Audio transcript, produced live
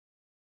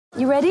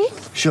You ready?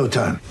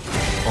 Showtime.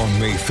 On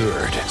May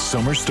 3rd,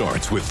 summer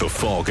starts with The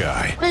Fall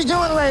Guy. Let's do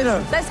it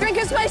later. Let's drink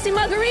a spicy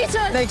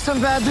margarita. Make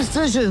some bad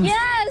decisions.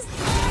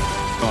 Yes!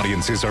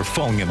 Audiences are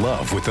falling in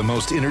love with the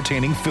most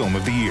entertaining film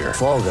of the year.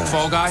 Fall Guy.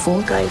 Fall Guy?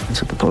 Fall Guy.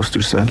 That's what the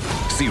poster said.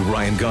 See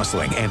Ryan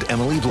Gosling and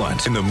Emily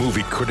Blunt in the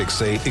movie critics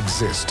say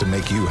exists to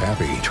make you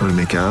happy. Trying to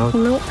make it out?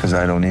 Nope. Because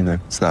I don't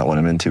either. It's not what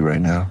I'm into right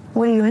now.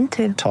 What are you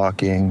into?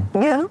 Talking.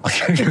 Yeah.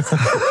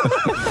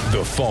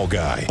 The Fall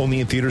Guy.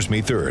 Only in theaters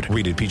May 3rd.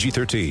 Rated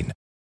PG-13.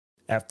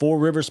 At Four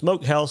Rivers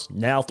Smokehouse,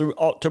 now through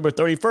October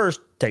 31st,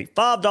 take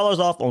 $5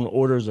 off on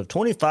orders of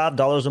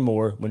 $25 or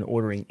more when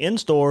ordering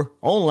in-store,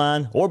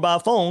 online, or by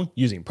phone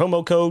using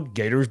promo code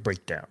Gators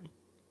Breakdown.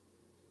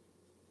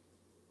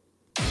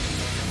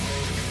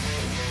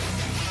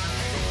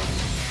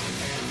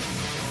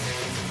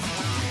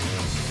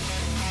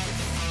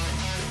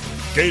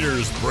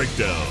 Gators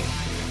Breakdown,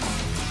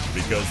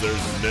 because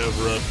there's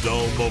never a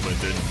dull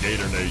moment in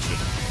Gator Nation.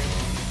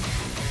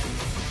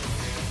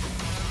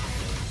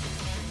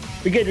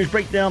 The Gators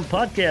Breakdown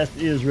podcast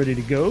is ready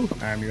to go.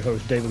 I'm your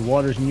host, David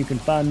Waters, and you can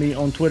find me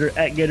on Twitter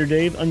at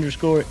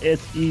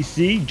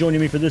GatorDave_SEC.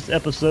 Joining me for this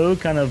episode,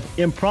 kind of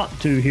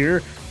impromptu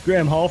here,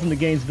 Graham Hall from the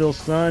Gainesville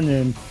Sun.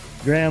 And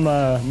Graham,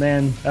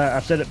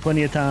 I've said it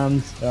plenty of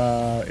times.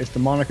 It's the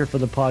moniker for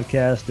the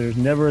podcast. There's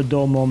never a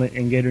dull moment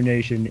in Gator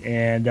Nation,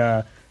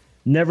 and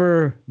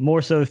never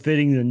more so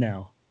fitting than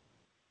now.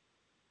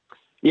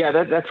 Yeah,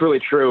 that's really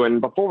true.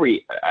 And before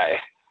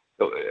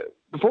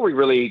we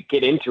really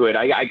get into it,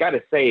 I got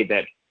to say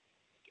that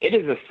it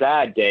is a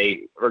sad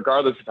day,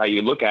 regardless of how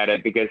you look at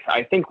it, because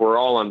I think we're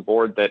all on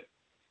board that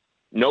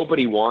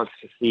nobody wants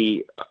to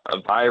see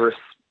a virus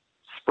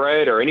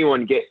spread or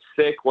anyone get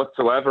sick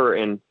whatsoever.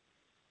 And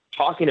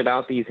talking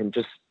about these in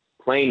just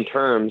plain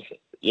terms,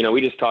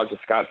 we just talked to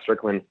Scott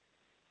Strickland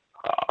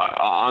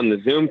on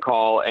the Zoom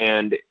call,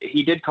 and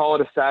he did call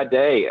it a sad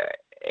day.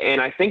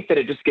 And I think that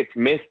it just gets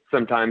missed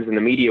sometimes in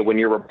the media when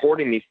you're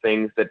reporting these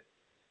things, that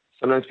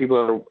sometimes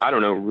people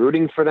are,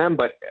 rooting for them.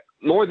 But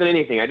more than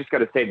anything, I just got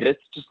to say that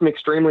it's just an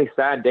extremely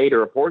sad day to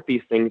report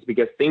these things,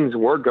 because things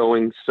were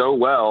going so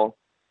well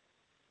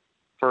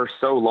for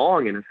so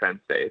long, in a sense,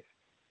 Dave.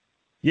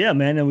 Yeah,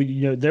 man.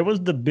 And there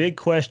was the big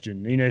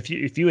question.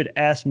 If you had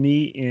asked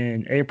me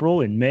in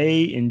April, in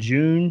May, in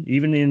June,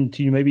 even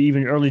into maybe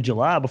even early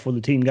July before the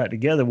team got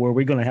together, were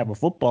we going to have a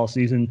football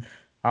season,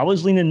 I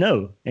was leaning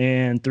no.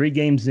 And 3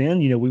 games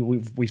in,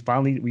 we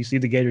finally see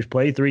the Gators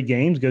play 3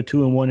 games, go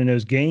 2-1 in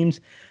those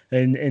games.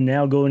 And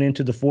now going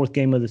into the 4th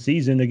game of the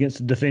season against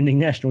the defending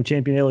national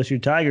champion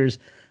LSU Tigers,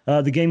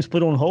 the game's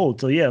put on hold.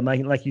 So yeah,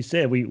 like you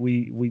said,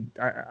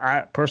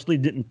 I personally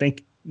didn't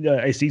think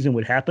a season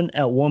would happen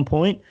at one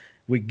point.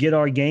 We get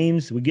our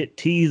games, we get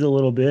teased a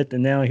little bit,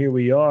 and now here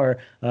we are,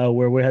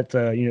 where we have to,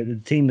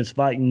 the team is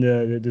fighting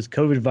this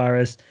COVID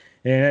virus.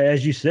 And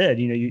as you said,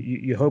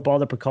 you hope all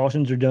the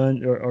precautions are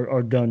done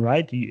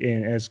right.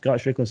 And as Scott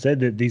Strickland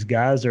said, that these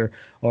guys are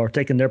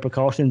taking their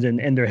precautions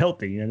and they're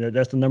healthy.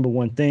 That's the number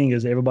one thing,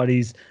 is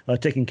everybody's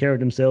taking care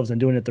of themselves and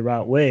doing it the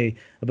right way.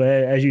 But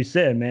as you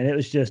said, man, it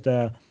was just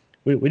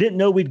we didn't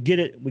know we'd get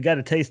it. We got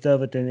a taste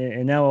of it,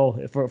 and now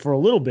for a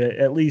little bit,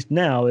 at least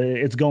now,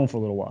 it's gone for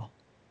a little while.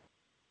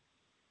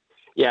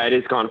 Yeah, it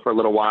is gone for a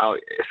little while.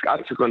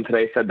 Scott Strickland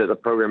today said that the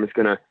program is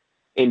going to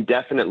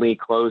indefinitely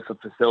close the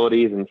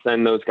facilities and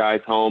send those guys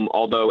home,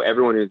 although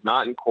everyone who's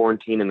not in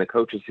quarantine and the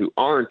coaches who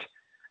aren't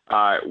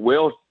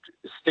will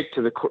stick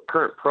to the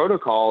current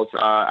protocols.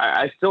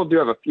 I still do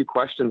have a few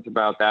questions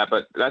about that,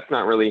 but that's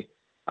not really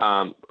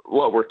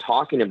what we're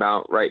talking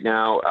about right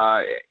now.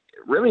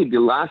 Really, the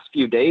last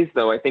few days,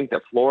 though, I think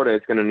that Florida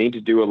is going to need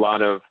to do a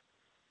lot of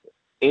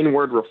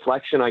inward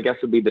reflection, I guess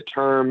would be the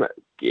term,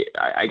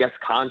 I guess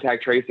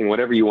contact tracing,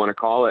 whatever you want to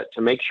call it,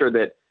 to make sure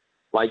that,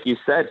 like you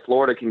said,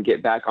 Florida can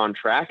get back on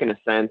track in a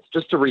sense.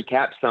 Just to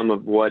recap some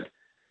of what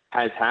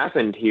has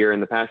happened here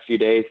in the past few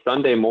days.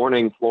 Sunday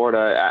morning,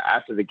 Florida,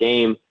 after the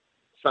game,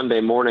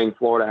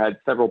 Florida had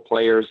several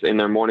players in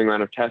their morning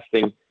round of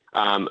testing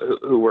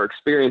who were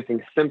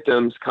experiencing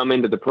symptoms come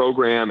into the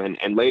program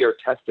and later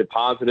tested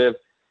positive.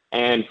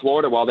 And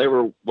Florida, while they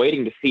were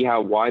waiting to see how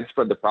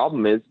widespread the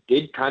problem is,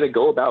 did kind of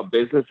go about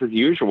business as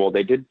usual.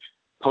 They did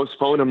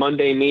postpone a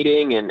Monday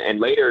meeting and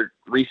later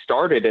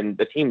restarted, and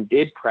the team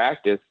did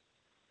practice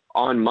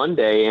on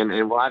Monday, and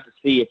we'll have to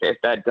see if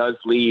that does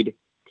lead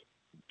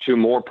to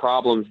more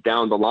problems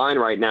down the line.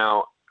 Right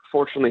now,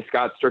 fortunately,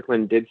 Scott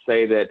Strickland did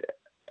say that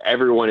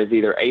everyone is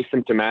either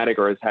asymptomatic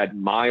or has had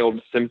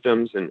mild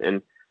symptoms,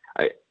 and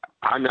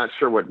I'm not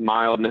sure what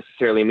mild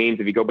necessarily means.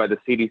 If you go by the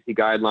CDC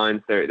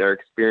guidelines, they're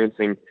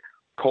experiencing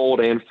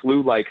cold and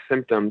flu-like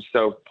symptoms.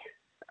 So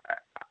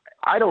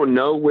I don't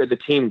know where the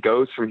team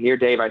goes from here,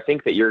 Dave. I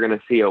think that you're going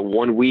to see a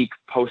 1-week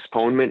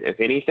postponement,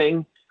 if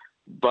anything.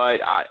 But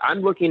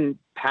I'm looking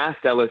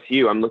past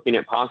LSU. I'm looking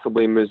at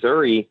possibly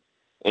Missouri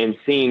and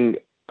seeing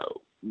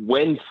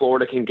when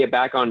Florida can get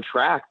back on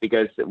track,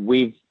 because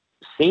we've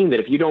seen that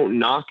if you don't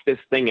knock this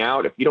thing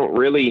out, if you don't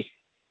really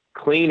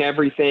clean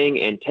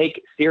everything and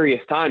take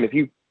serious time, if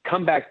you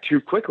come back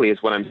too quickly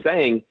is what I'm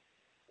saying,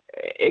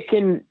 it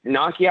can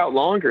knock you out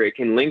longer. It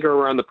can linger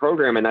around the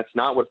program, and that's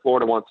not what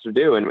Florida wants to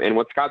do. And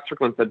what Scott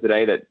Strickland said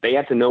today, that they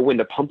have to know when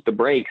to pump the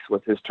brakes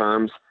with his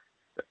terms.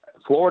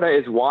 Florida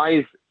is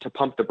wise to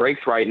pump the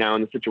brakes right now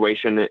in the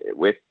situation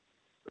with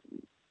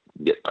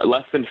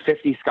less than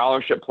 50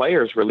 scholarship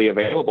players really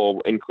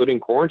available, including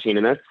quarantine,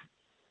 and that's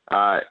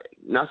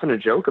nothing to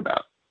joke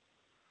about.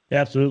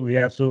 Absolutely,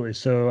 absolutely.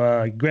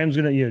 So Graham's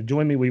going to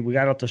join me. We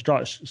got off the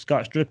Scott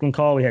Strickland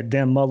call. We had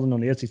Dan Mullen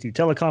on the SEC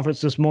teleconference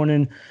this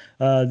morning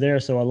there.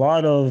 So a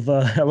lot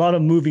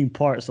of moving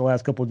parts the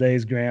last couple of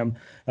days, Graham.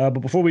 But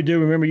before we do,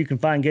 remember you can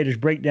find Gators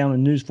Breakdown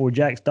on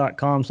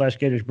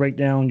news4jax.com/Gators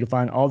Breakdown. You'll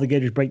find all the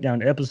Gators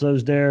Breakdown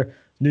episodes there.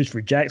 News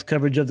for Jack's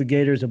coverage of the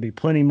Gators. There'll be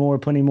plenty more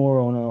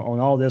on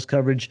all this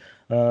coverage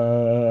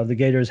of the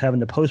Gators having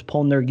to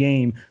postpone their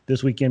game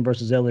this weekend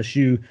versus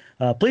LSU.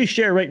 Please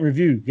share, rate, and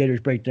review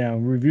Gators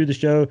Breakdown. Review the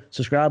show.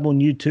 Subscribe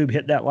on YouTube.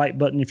 Hit that like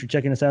button if you're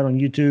checking us out on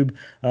YouTube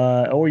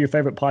or your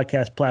favorite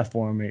podcast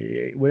platform.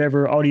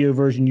 Whatever audio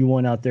version you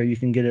want out there, you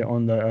can get it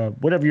on the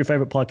whatever your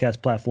favorite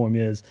podcast platform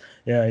is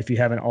if you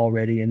haven't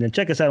already. And then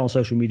check us out on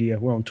social media.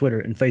 We're on Twitter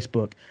and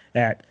Facebook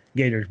at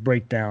Gators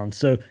Breakdown.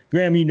 So,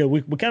 Graham,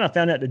 we kind of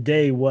found out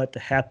today what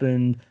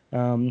happened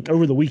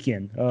over the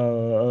weekend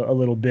a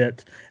little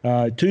bit.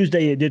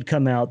 Tuesday, it did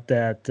come out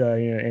that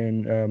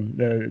in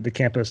the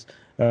campus,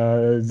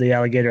 the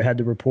Alligator had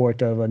the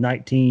report of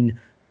 19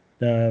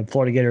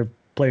 Florida Gator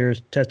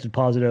players tested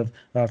positive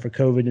for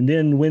COVID. And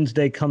then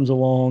Wednesday comes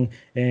along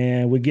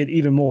and we get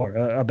even more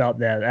about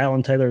that.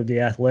 Alan Taylor of The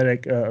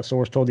Athletic, a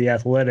source told The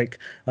Athletic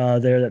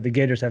there that the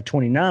Gators have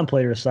 29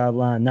 players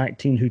sidelined,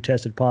 19 who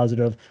tested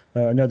positive,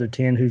 another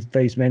 10 who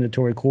faced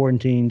mandatory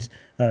quarantines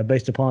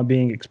based upon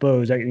being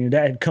exposed. That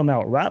had come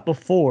out right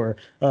before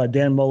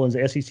Dan Mullen's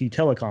SEC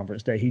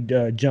teleconference that he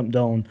jumped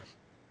on.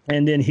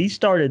 And then he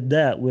started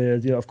that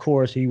with, of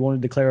course, he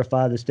wanted to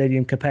clarify the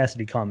stadium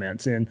capacity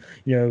comments and,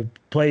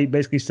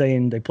 basically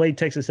saying they played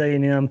Texas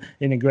A&M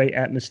in a great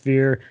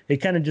atmosphere. He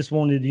kind of just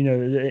wanted,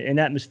 an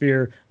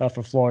atmosphere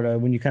for Florida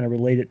when you kind of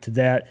relate it to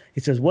that.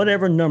 He says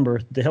whatever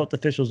number the health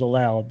officials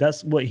allow,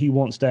 that's what he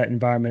wants that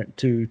environment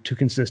to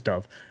consist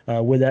of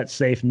with that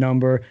safe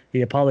number.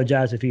 He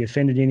apologized if he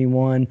offended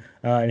anyone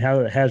and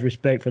how it has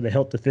respect for the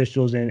health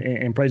officials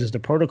and praises the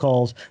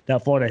protocols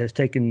that Florida has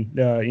taken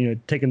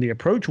the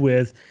approach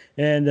with.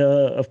 And,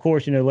 of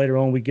course, later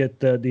on we get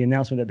the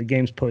announcement that the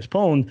game's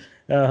postponed.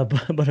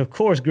 But of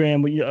course,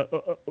 Graham,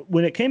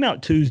 when it came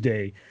out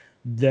Tuesday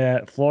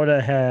that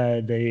Florida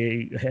had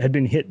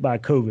been hit by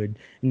COVID,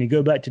 and you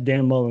go back to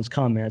Dan Mullen's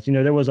comments,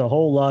 there was a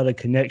whole lot of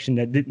connection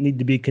that didn't need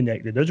to be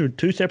connected. Those were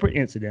two separate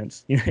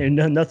incidents,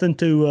 nothing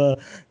to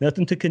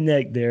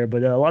connect there.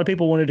 But a lot of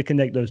people wanted to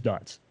connect those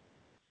dots.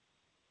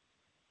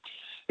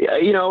 Yeah,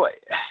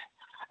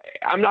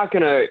 I'm not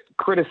going to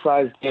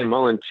criticize Dan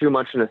Mullen too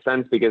much in a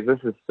sense because this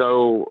is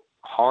so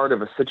hard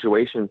of a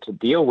situation to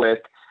deal with.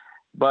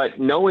 But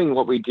knowing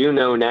what we do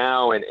know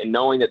now and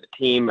knowing that the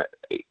team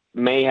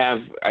may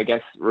have, I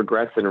guess,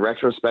 regrets in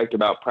retrospect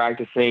about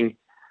practicing,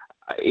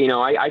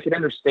 I could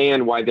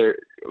understand why there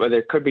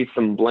could be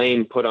some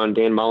blame put on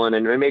Dan Mullen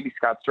and maybe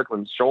Scott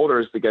Strickland's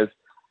shoulders because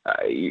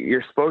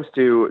you're supposed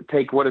to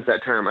take, what is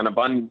that term, an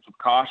abundance of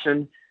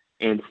caution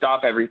and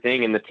stop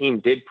everything. And the team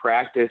did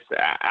practice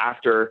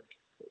after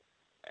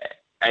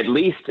at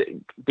least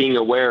being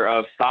aware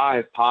of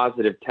 5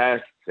 positive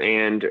tests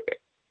and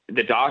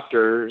the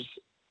doctors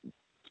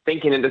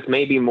thinking that this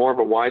may be more of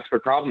a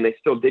widespread problem. They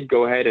still did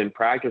go ahead and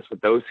practice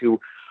with those who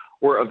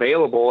were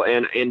available,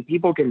 and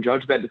people can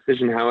judge that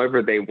decision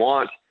however they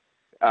want.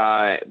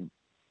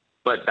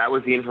 But that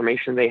was the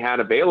information they had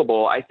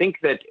available. I think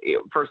that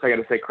first I got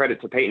to say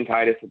credit to Peyton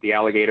Titus at the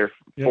Alligator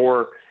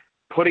for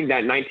putting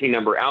that 19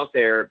 number out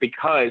there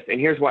because, and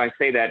here's why I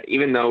say that,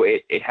 even though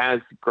it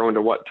has grown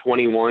to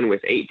 21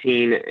 with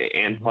 18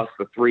 and plus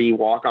the 3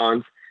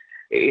 walk-ons,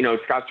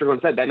 Scott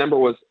Strickland said that number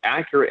was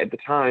accurate at the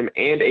time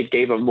and it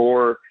gave a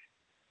more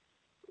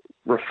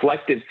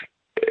reflective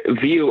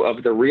view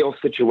of the real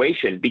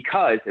situation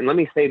because, and let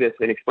me say this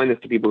and explain this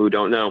to people who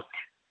don't know,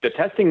 the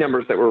testing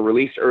numbers that were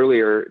released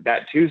earlier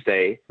that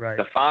Tuesday,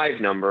 the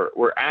 5 number,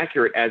 were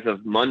accurate as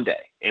of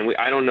Monday. And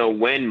I don't know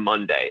when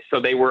Monday. So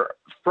they were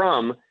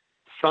from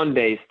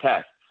Sunday's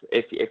tests,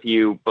 if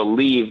you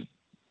believe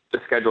the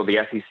schedule the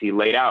SEC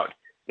laid out.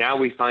 Now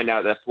we find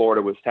out that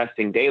Florida was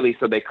testing daily,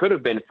 so they could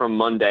have been from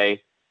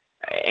Monday.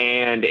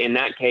 And in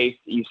that case,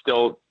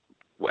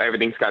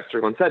 everything Scott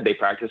Strickland said, they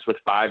practiced with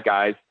 5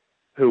 guys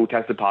who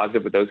tested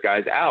positive with those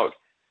guys out.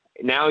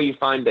 Now you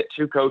find that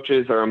 2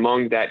 coaches are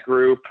among that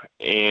group.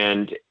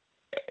 And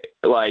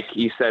like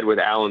you said with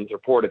Alan's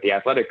report at The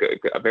Athletic,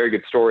 a very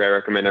good story. I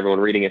recommend everyone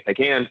reading if they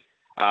can.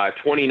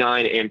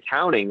 29 and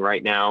counting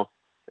right now.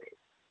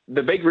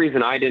 The big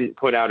reason I didn't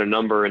put out a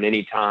number in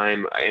any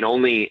time and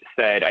only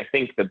said, I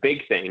think the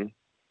big thing,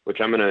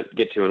 which I'm going to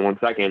get to in one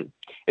second,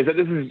 is that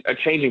this is a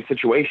changing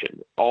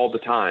situation all the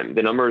time.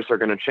 The numbers are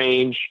going to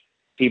change.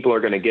 People are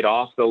going to get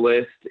off the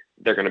list.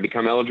 They're going to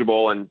become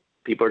eligible and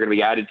people are going to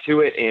be added to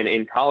it. And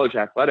in college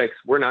athletics,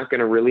 we're not going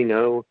to really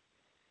know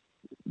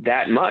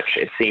that much,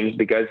 it seems,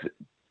 because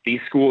these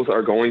schools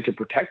are going to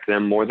protect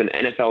them more than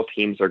NFL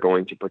teams are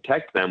going to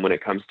protect them when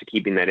it comes to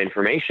keeping that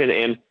information.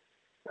 And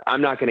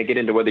I'm not going to get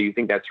into whether you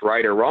think that's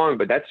right or wrong,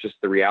 but that's just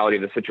the reality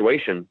of the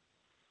situation.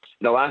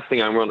 The last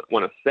thing I want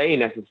to say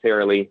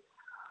necessarily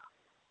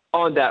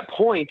on that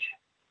point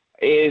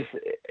is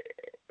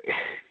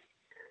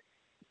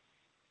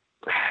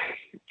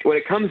when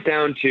it comes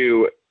down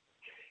to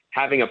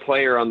having a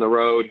player on the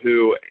road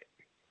who,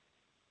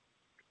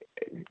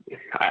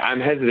 I'm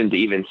hesitant to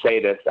even say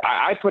this.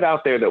 I put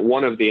out there that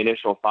one of the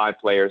initial 5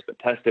 players that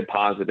tested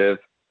positive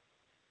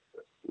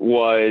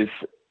was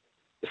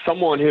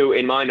someone who,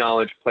 in my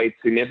knowledge, played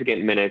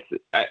significant minutes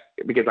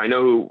because I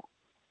know who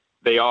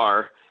they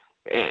are,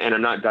 and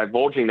I'm not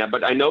divulging that,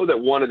 but I know that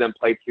one of them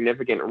played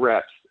significant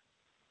reps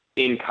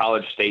in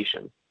College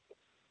Station.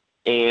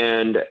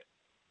 And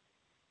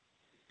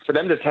for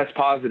them to test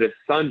positive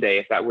Sunday,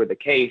 if that were the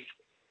case,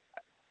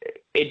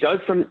 it does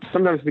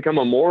sometimes become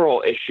a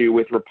moral issue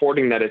with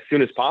reporting that as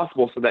soon as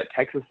possible so that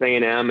Texas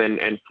A&M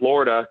and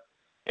Florida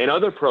and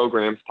other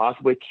programs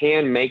possibly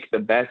can make the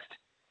best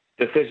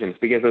decisions.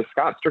 Because as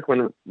Scott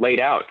Strickland laid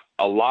out,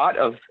 a lot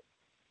of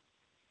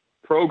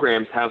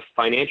programs have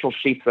financial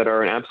sheets that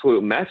are an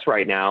absolute mess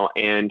right now,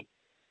 and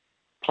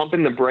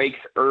pumping the brakes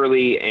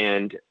early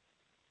and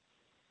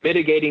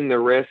mitigating the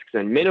risks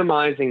and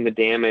minimizing the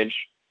damage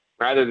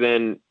rather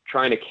than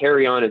trying to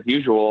carry on as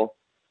usual,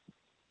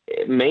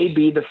 it may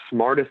be the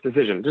smartest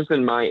decision, just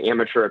in my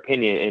amateur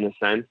opinion, in a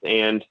sense.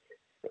 And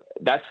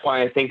that's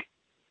why I think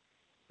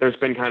there's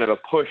been kind of a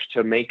push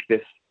to make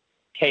this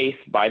case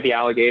by the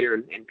Alligator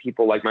and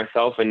people like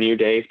myself and you,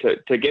 Dave,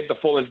 to get the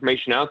full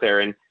information out there.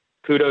 And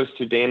kudos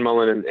to Dan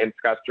Mullen and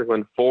Scott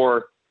Strickland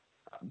for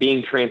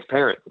being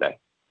transparent today.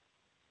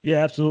 Yeah,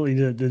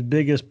 absolutely. The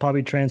biggest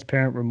probably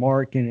transparent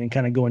remark, and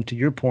kind of going to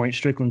your point,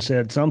 Strickland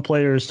said some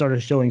players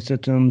started showing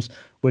symptoms,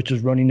 which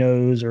was runny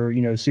nose or,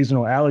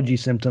 seasonal allergy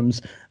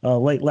symptoms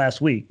late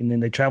last week. And then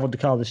they traveled to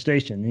College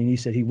Station. And he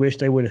said he wished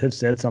they would have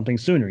said something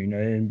sooner,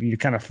 and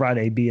kind of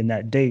Friday being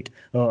that date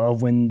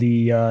of when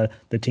the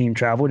team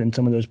traveled, and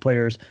some of those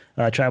players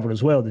traveled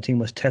as well. The team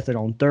was tested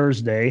on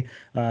Thursday.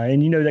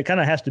 And, that kind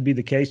of has to be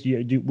the case.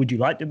 Would you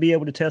like to be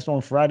able to test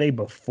on Friday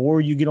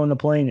before you get on the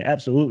plane?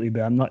 Absolutely.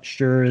 But I'm not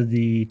sure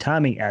the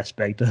timing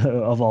aspect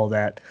of all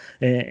that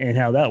and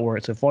how that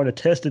works. So Florida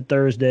tested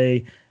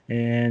Thursday,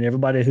 and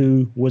everybody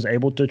who was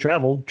able to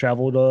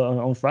traveled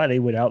on Friday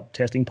without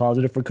testing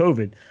positive for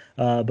COVID.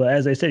 But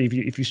as I said,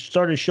 if you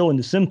started showing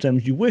the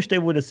symptoms, you wish they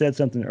would have said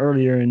something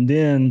earlier and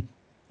then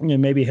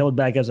maybe held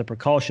back as a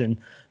precaution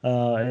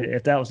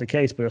if that was the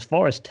case. But as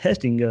far as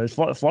testing goes,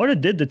 Florida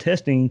did the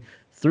testing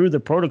through the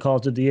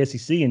protocols of the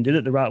SEC and did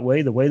it the right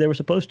way, the way they were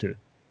supposed to.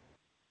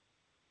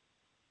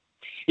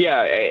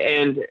 Yeah,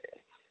 and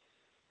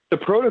the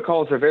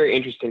protocols are very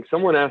interesting.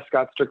 Someone asked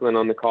Scott Strickland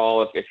on the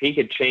call if he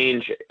could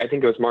change, I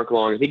think it was Mark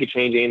Long, if he could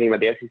change anything about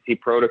the SEC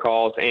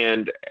protocols.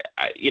 And,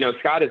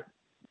 Scott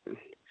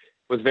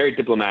was very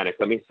diplomatic,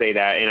 let me say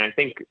that. And I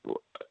think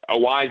a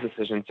wise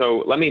decision.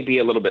 So let me be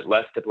a little bit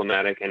less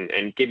diplomatic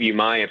and give you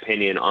my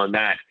opinion on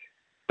that.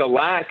 The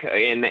lack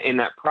in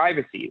that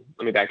privacy,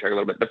 let me backtrack a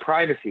little bit, the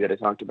privacy that I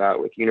talked about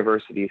with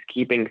universities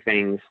keeping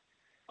things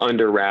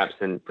under wraps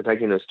and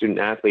protecting those student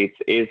athletes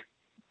is,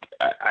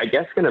 I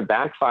guess, going to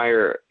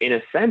backfire in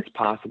a sense,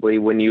 possibly,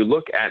 when you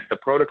look at the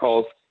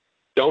protocols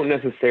don't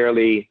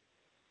necessarily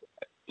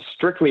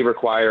strictly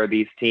require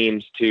these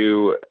teams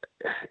to,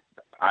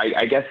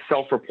 I guess,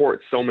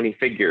 self-report so many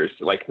figures,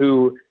 like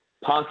who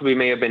possibly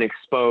may have been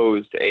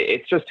exposed.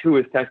 It's just who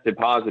is tested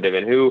positive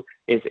and who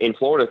is, in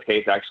Florida's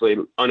case, actually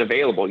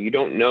unavailable. You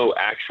don't know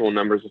actual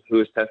numbers of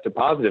who is tested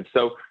positive.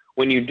 So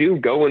when you do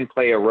go and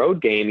play a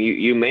road game,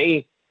 you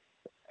may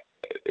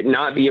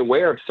not be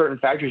aware of certain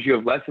factors. You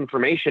have less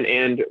information.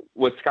 And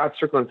what Scott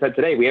Strickland said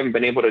today, we haven't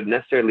been able to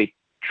necessarily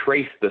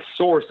trace the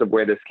source of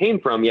where this came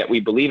from, yet we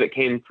believe it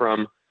came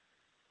from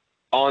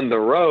on the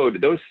road.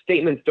 Those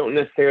statements don't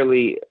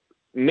necessarily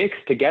mix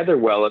together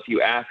well, if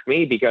you ask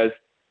me, because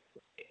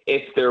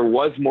if there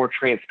was more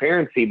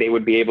transparency, they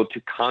would be able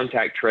to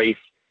contact trace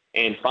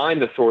and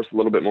find the source a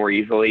little bit more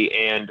easily.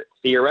 And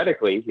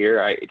theoretically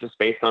here, just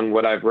based on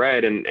what I've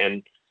read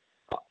and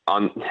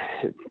on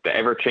the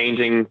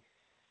ever-changing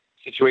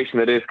situation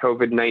that is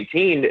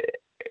COVID-19,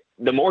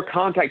 the more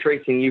contact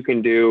tracing you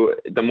can do,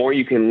 the more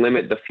you can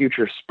limit the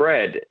future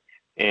spread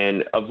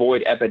and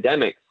avoid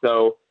epidemics.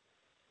 So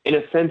in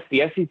a sense,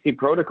 the SEC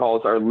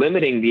protocols are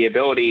limiting the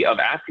ability of,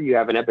 after you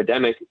have an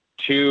epidemic,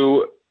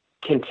 to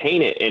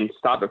contain it and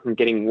stop it from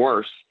getting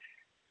worse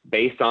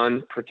based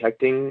on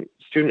protecting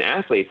student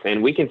athletes.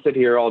 And we can sit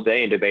here all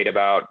day and debate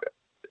about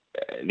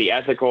the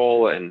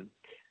ethical and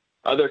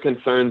other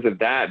concerns of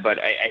that. But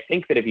I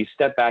think that if you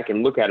step back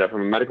and look at it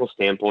from a medical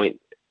standpoint,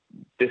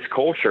 this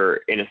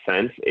culture, in a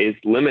sense, is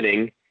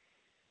limiting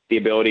the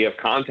ability of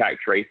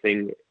contact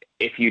tracing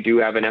if you do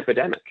have an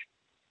epidemic.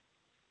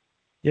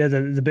 Yeah,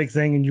 the big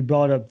thing, and you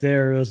brought up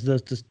there, is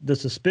the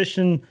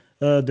suspicion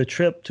the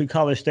trip to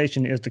College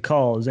Station is the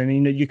cause.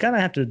 And, you kind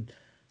of have to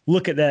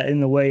look at that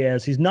in the way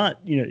as he's not,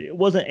 it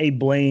wasn't a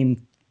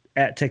blame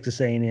at Texas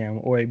A&M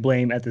or a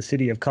blame at the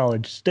city of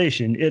College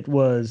Station. It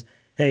was,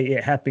 hey,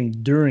 it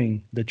happened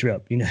during the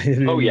trip.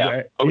 Oh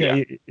yeah.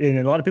 And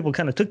a lot of people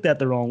kind of took that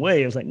the wrong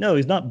way. It was like, no,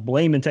 he's not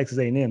blaming Texas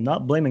A&M,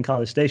 not blaming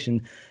College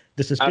Station.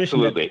 The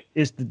suspicion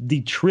is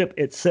the trip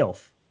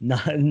itself,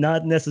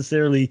 not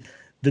necessarily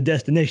the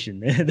destination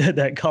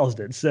that caused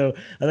it. So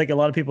I think a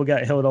lot of people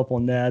got held up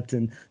on that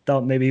and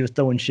thought maybe he was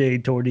throwing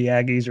shade toward the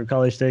Aggies or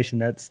College Station.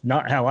 That's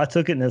not how I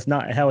took it, and that's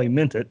not how he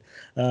meant it.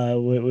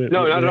 No,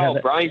 not at all.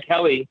 Brian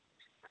Kelly,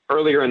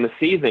 earlier in the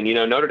season,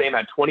 Notre Dame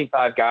had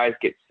 25 guys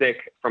get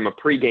sick from a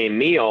pregame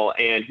meal,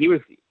 and he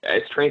was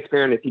as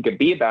transparent as he could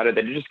be about it,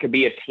 that it just could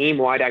be a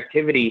team-wide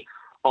activity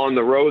on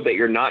the road that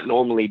you're not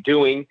normally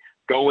doing,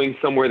 going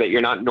somewhere that you're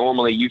not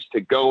normally used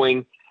to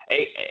going,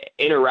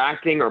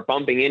 interacting or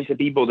bumping into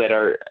people that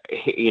are,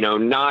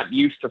 not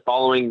used to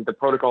following the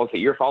protocols that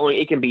you're following.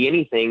 It can be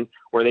anything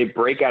where they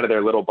break out of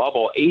their little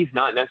bubble. He's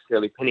not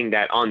necessarily pinning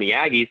that on the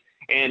Aggies.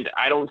 And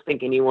I don't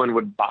think anyone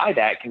would buy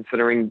that,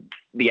 considering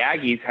the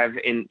Aggies have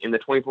in the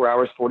 24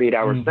 hours, 48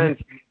 hours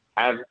since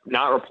have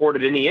not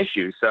reported any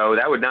issues. So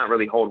that would not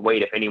really hold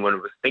weight if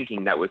anyone was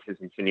thinking that was his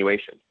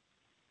insinuation.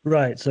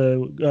 Right.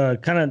 So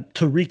kind of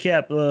to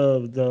recap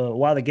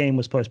why the game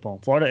was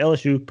postponed. Florida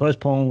LSU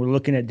postponed. We're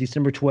looking at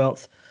December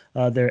 12th.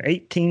 There are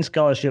 18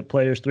 scholarship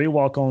players, 3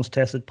 walk-ons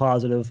tested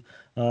positive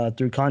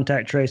through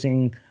contact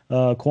tracing,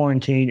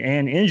 quarantine,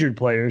 and injured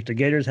players. The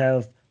Gators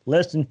have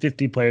less than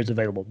 50 players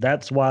available.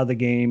 That's why the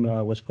game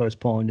was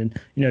postponed. And,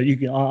 you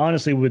can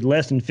honestly, with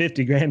less than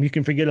 50, Graham, you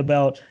can forget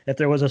about if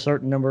there was a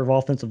certain number of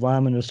offensive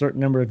linemen, a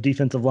certain number of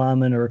defensive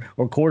linemen or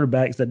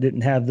quarterbacks that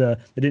didn't have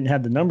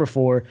the number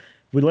for.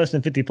 With less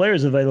than 50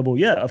 players available,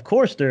 yeah, of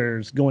course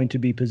there's going to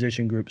be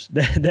position groups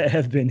that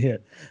have been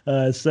hit.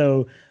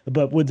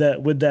 But with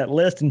that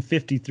less than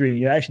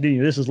 53, actually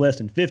this is less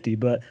than 50,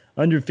 but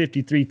under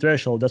 53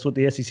 threshold, that's what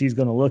the SEC is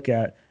going to look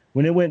at.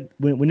 When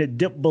it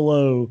dipped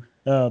below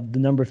the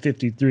number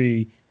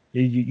 53,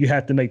 you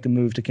have to make the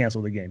move to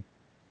cancel the game.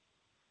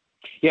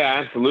 Yeah,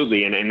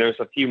 absolutely, and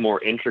there's a few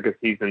more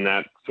intricacies in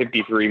that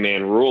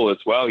 53-man rule as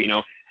well.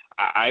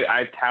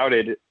 I've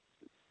touted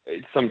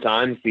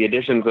sometimes the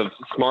additions of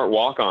smart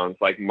walk-ons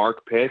like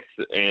Mark Pitts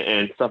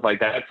and stuff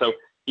like that. So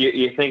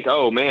you think,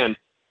 oh man,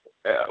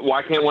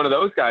 why can't one of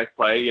those guys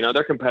play?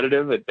 They're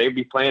competitive. They'd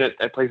be playing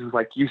at places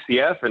like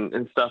UCF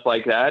and stuff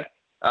like that.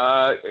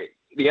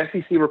 The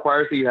SEC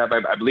requires that you have,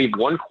 I believe,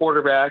 1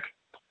 quarterback,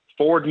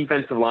 4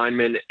 defensive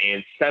linemen,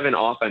 and 7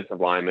 offensive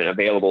linemen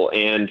available.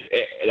 And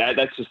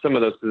that's just some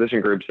of those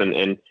position groups.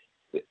 And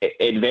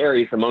it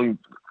varies among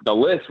the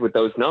list with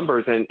those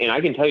numbers. And I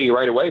can tell you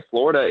right away,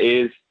 Florida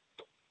is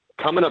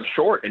coming up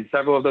short in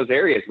several of those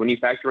areas when you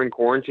factor in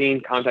quarantine,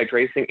 contact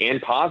tracing,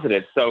 and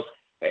positive. So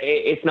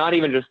it's not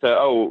even just they're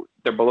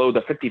below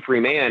the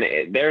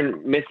 53-man. They're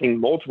missing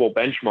multiple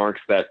benchmarks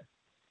that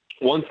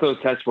once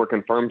those tests were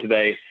confirmed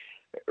today,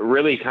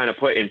 really kind of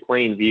put in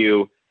plain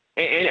view.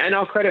 And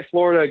I'll credit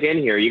Florida again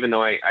here, even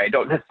though I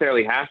don't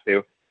necessarily have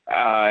to.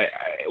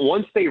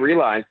 Once they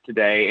realized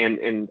today,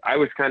 and I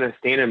was kind of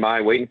standing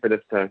by waiting for this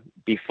to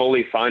be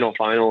fully final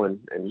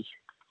and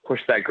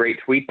push that great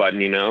tweet button,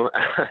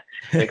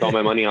 make all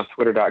my money off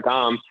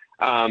twitter.com.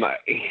 Once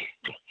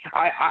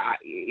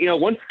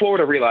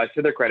Florida realized,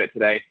 to their credit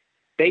today,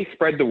 they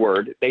spread the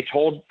word. They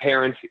told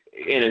parents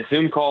in a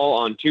Zoom call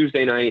on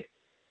Tuesday night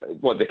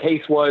what the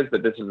case was,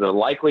 that this was a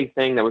likely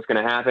thing that was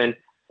going to happen.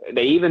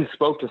 They even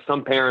spoke to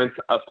some parents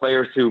of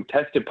players who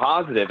tested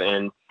positive.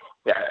 And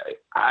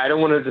I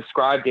don't want to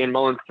describe Dan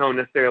Mullen's tone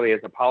necessarily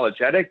as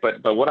apologetic,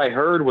 but what I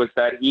heard was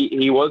that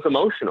he was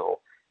emotional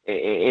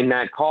in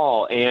that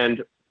call.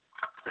 And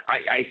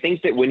I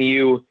think that when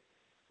you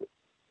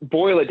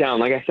boil it down,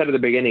 like I said at the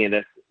beginning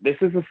of this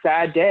is a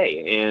sad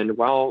day. And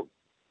while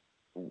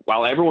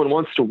everyone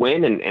wants to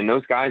win and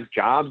those guys'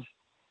 jobs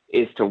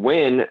is to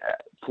win,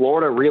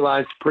 Florida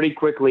realized pretty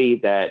quickly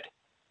that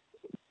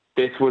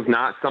this was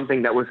not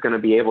something that was going to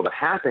be able to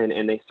happen.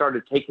 And they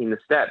started taking the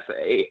steps.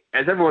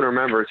 As everyone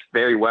remembers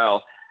very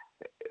well,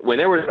 when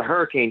there was a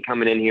hurricane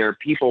coming in here,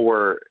 people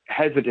were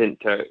hesitant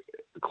to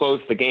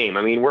close the game.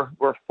 I mean, we're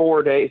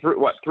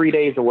 3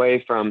 days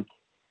away from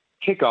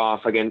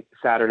kickoff against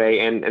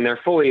Saturday, and they're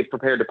fully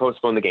prepared to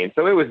postpone the game.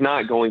 So it was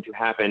not going to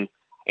happen,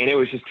 and it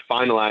was just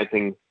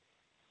finalizing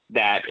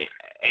that.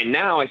 And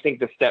now I think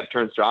the step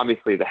turns to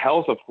obviously the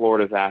health of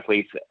Florida's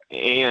athletes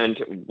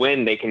and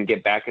when they can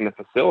get back in the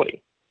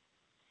facility.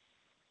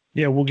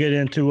 Yeah, we'll get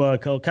into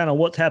kind of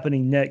what's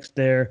happening next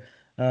there,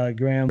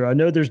 Graham. I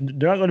know there's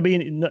not going to be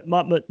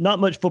not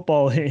much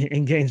football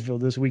in Gainesville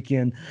this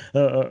weekend,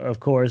 of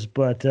course,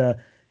 but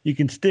you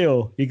can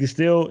still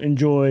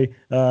enjoy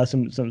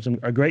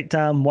a great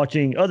time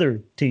watching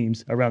other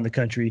teams around the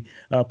country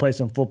play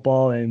some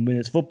football. And when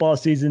it's football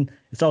season,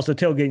 it's also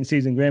tailgating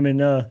season, Graham.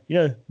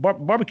 And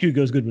barbecue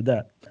goes good with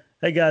that.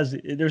 Hey guys,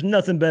 there's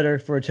nothing better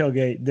for a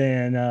tailgate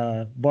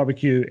than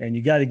barbecue, and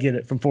you got to get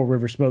it from Four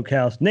River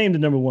Smokehouse, named the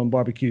 #1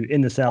 barbecue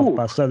in the South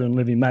by Southern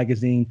Living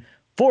Magazine.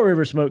 Four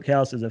River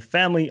Smokehouse is a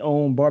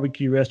family-owned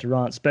barbecue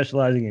restaurant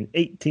specializing in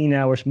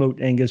 18-hour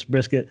smoked Angus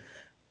brisket.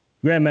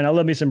 Graham, man, I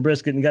love me some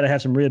brisket and got to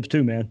have some ribs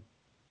too, man.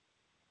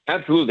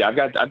 Absolutely. I've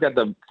got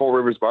the Four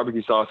Rivers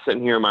barbecue sauce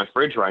sitting here in my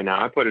fridge right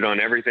now. I put it on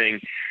everything.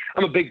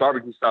 I'm a big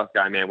barbecue sauce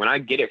guy, man. When I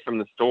get it from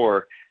the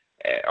store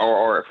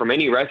or from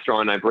any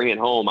restaurant, I bring it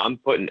home, I'm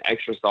putting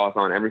extra sauce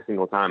on every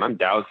single time. I'm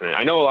dousing it.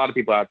 I know a lot of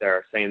people out there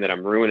are saying that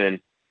I'm ruining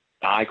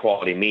high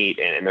quality meat,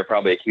 and they're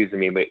probably accusing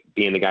me of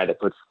being the guy that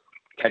puts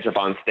ketchup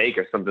on steak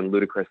or something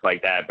ludicrous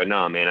like that. But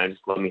no, man, I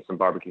just love me some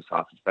barbecue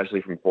sauce,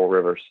 especially from Four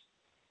Rivers.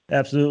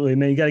 Absolutely,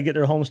 man. You got to get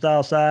their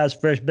home-style size,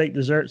 fresh-baked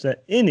desserts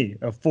at any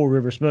of Four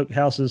Rivers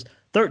Smokehouse's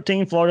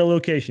 13 Florida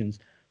locations.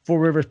 Four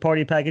Rivers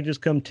party packages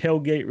come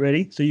tailgate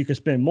ready, so you can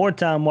spend more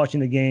time watching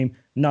the game,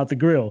 not the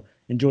grill.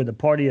 Enjoy the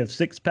Party of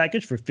 6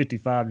 package for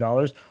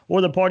 $55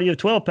 or the Party of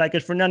 12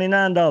 package for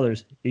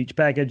 $99. Each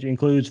package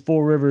includes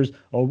Four Rivers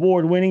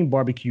award-winning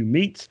barbecue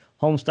meats,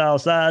 home-style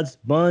sides,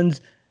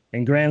 buns,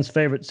 and Graham's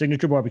favorite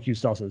signature barbecue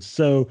sauces.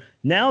 So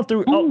now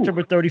through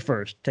October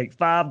 31st, take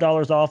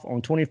 $5 off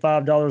on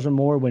 $25 or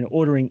more when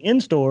ordering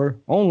in-store,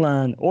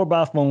 online, or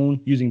by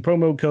phone using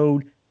promo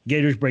code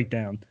Gators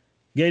Breakdown.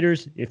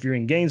 Gators, if you're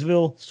in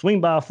Gainesville,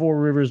 swing by Four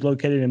Rivers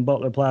located in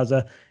Butler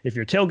Plaza. If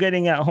you're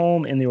tailgating at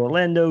home in the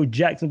Orlando,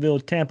 Jacksonville,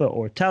 Tampa,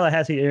 or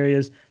Tallahassee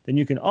areas, then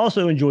you can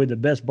also enjoy the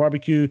best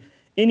barbecue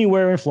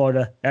anywhere in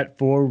Florida at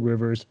Four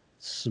Rivers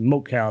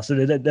Smokehouse. So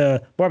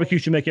the barbecue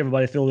should make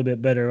everybody feel a little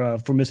bit better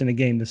for missing a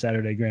game this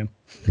Saturday, Graham.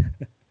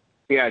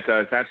 Yeah, it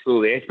does.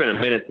 Absolutely. It's been a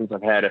minute since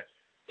I've had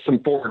some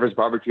Four Rivers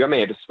barbecue. I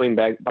may have to swing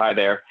back by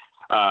there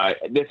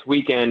this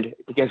weekend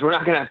because we're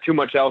not going to have too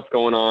much else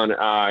going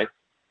on.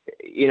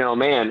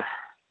 Man,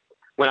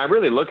 when I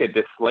really look at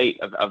this slate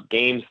of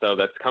games, though,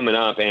 that's coming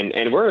up,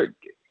 and we're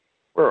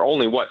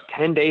only,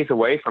 10 days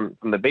away from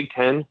the Big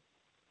Ten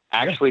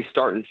actually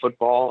starting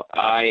football.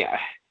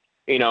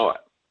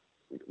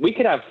 We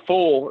could have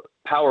full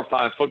Power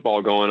 5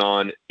 football going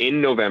on in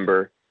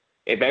November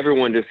if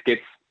everyone just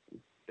gets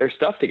their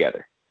stuff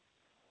together.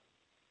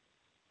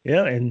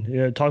 Yeah,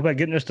 and talk about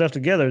getting their stuff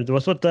together.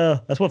 That's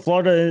what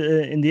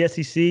Florida in the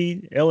SEC,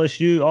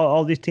 LSU,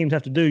 all these teams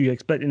have to do. You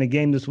expect in a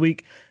game this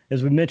week,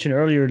 as we mentioned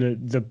earlier,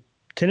 the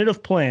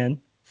tentative plan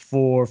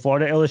for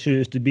Florida LSU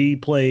is to be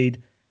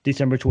played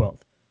December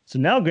 12th. So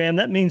now, Graham,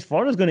 that means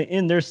Florida's going to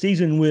end their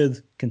season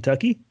with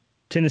Kentucky,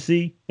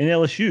 Tennessee, and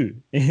LSU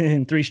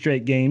in 3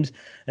 straight games.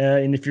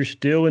 And if you're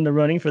still in the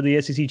running for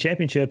the SEC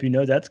championship,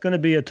 that's going to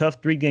be a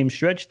tough 3-game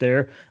stretch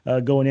there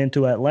going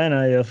into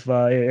Atlanta if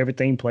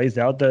everything plays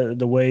out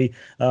the way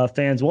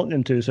fans want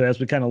them to. So as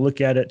we kind of look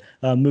at it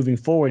moving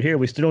forward here,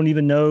 we still don't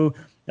even know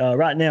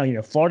right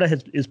now.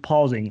 Florida is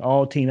pausing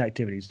all team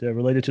activities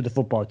related to the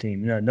football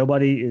team.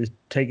 Nobody's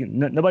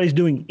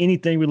doing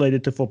anything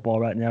related to football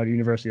right now at the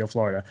University of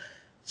Florida.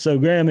 So,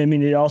 Graham,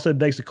 it also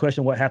begs the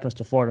question, what happens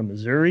to Florida,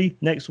 Missouri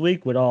next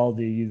week with all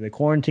the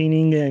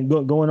quarantining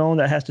going on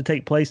that has to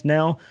take place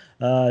now?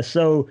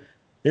 So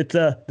it's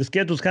the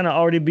schedule's kind of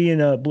already being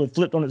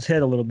flipped on its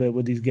head a little bit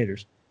with these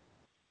Gators.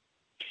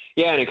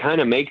 Yeah, and it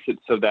kind of makes it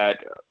so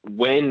that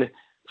when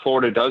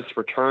Florida does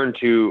return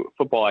to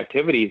football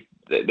activities,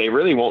 they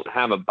really won't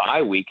have a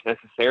bye week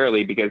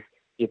necessarily, because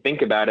you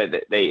think about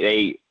it,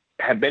 they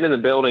have been in the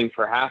building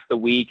for half the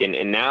week,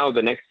 and now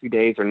the next few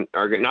days are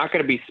not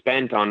going to be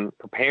spent on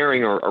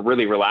preparing or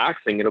really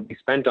relaxing. It'll be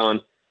spent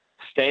on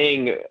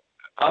staying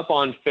up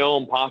on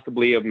film,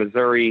 possibly of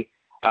Missouri,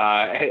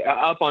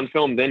 up on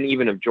film, then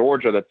even of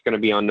Georgia. That's going to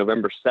be on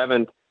November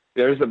 7th.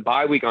 There's a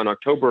bye week on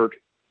October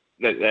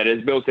that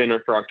is built in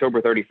for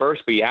October 31st,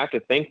 but you have to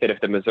think that if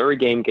the Missouri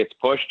game gets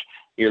pushed,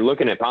 you're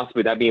looking at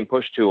possibly that being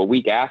pushed to a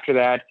week after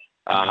that.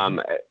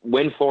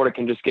 When Florida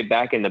can just get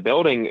back in the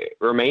building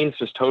remains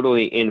just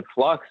totally in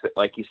flux.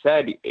 Like you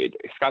said,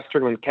 Scott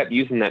Strickland kept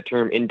using that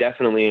term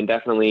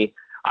indefinitely.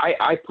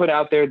 I put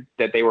out there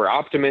that they were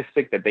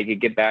optimistic that they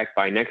could get back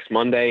by next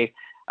Monday.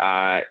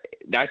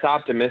 That's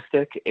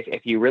optimistic.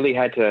 If you really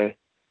had to,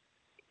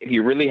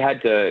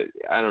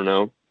 I don't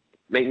know,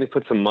 make me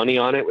put some money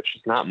on it, which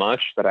is not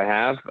much that I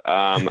have.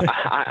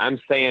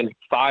 I'm saying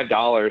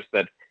 $5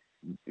 that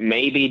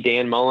maybe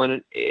Dan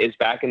Mullen is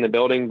back in the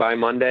building by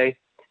Monday.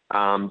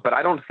 But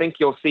I don't think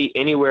you'll see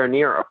anywhere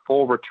near a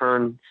full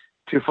return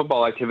to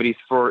football activities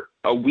for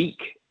a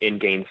week in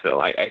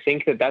Gainesville. I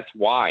think that's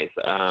wise.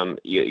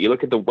 You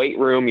look at the weight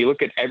room, you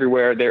look at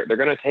everywhere. They're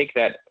going to take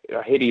that,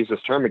 I hate to use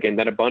this term again,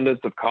 that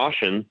abundance of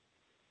caution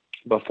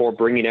before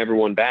bringing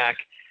everyone back,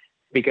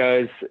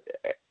 because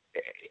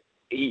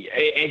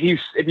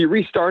if you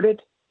restart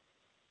it,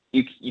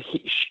 you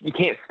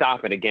can't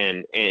stop it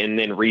again and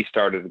then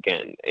restart it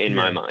again. In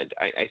my mind,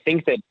 I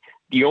think that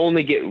you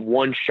only get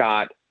one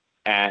shot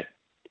at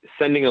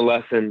sending a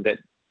lesson that,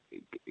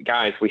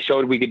 guys, we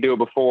showed we could do it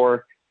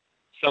before.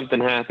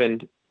 Something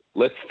happened.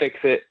 Let's fix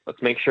it.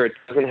 Let's make sure it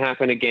doesn't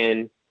happen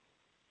again.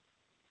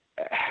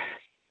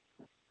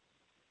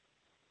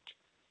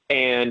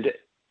 And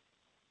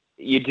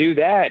you do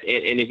that,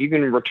 and if you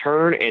can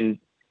return, and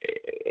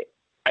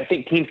I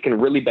think teams can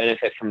really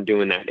benefit from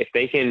doing that. If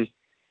they can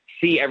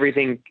see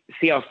everything,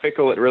 see how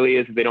fickle it really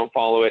is if they don't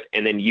follow it,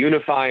 and then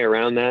unify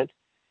around that,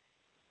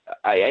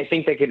 I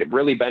think that could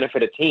really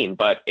benefit a team.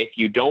 But if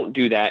you don't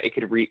do that, it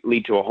could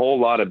lead to a whole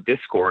lot of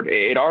discord.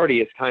 It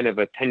already is kind of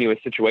a tenuous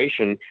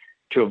situation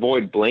to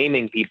avoid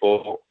blaming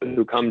people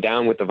who come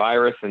down with the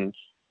virus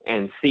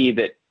and see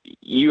that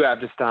you have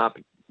to stop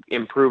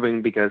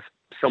improving because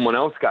someone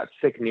else got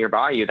sick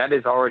nearby you. That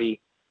is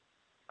already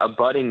a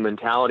budding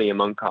mentality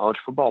among college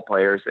football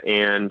players.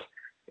 And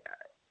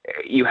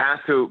you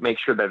have to make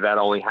sure that that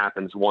only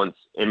happens once,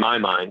 in my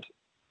mind,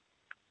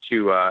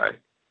 to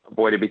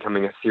avoid it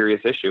becoming a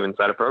serious issue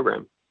inside a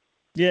program.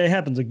 Yeah, it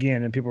happens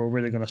again, and people are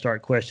really going to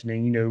start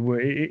questioning,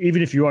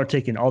 even if you are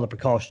taking all the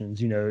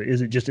precautions,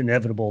 is it just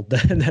inevitable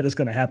that it's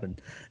going to happen?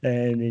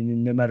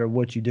 And no matter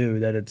what you do,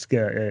 that it's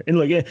going to. And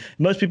look,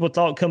 most people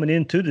thought coming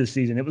into this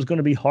season it was going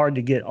to be hard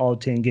to get all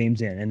 10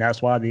 games in, and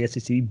that's why the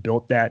SEC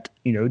built that,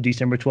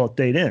 December 12th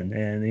date in.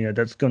 And,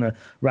 that's going to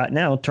right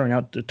now turn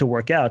out to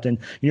work out. And,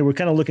 we're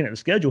kind of looking at the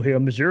schedule here.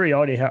 Missouri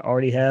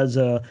already has,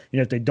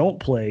 if they don't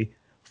play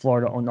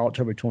Florida on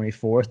October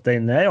 24th,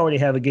 then they already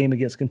have a game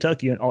against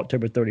Kentucky on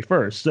October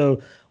 31st.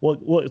 So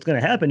what's going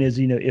to happen is,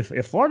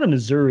 if Florida and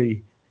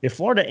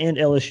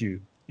LSU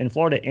and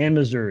Florida and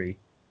Missouri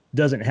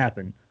doesn't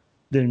happen,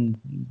 then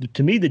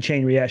to me the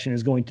chain reaction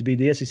is going to be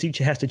the SEC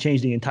has to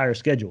change the entire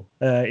schedule.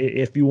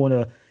 If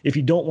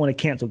you don't want to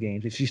cancel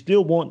games, if you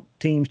still want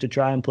teams to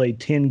try and play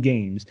 10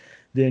 games,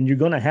 then you're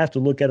going to have to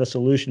look at a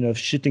solution of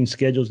shifting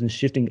schedules and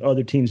shifting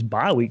other teams'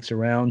 bye weeks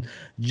around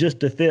just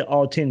to fit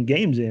all 10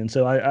 games in.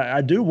 So I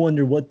do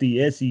wonder what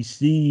the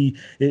SEC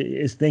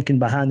is thinking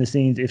behind the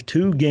scenes. If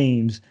 2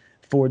 games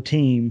for a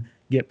team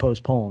get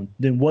postponed,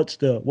 then what's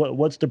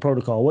the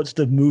protocol? What's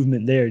the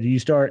movement there? Do you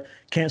start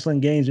canceling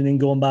games and then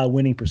going by a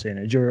winning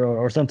percentage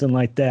or something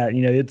like that?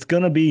 It's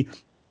going to be.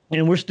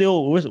 And we're still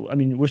a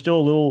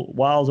little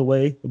whiles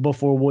away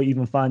before we'll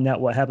even find out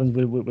what happens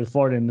with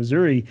Florida and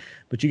Missouri.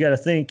 But you got to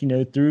think,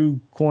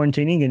 through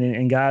quarantining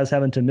and guys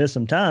having to miss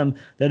some time,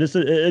 that it's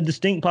a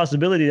distinct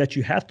possibility that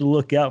you have to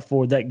look out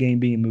for that game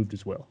being moved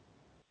as well.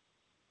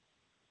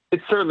 It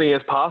certainly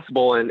is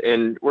possible.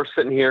 And we're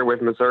sitting here with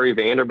Missouri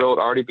Vanderbilt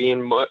already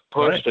being pushed,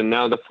 right, and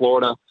now the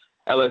Florida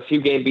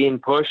LSU game being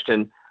pushed.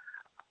 And,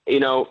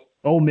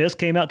 Ole Miss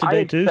came out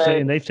today too,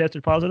 saying they've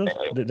tested positive.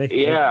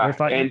 They're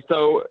fighting. And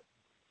so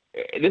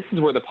this is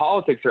where the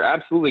politics are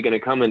absolutely going to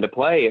come into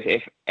play.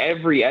 If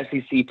every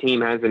SEC team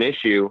has an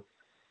issue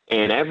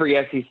and every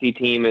SEC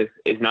team is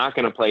not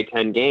going to play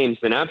 10 games,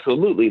 then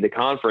absolutely the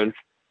conference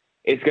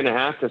is going to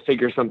have to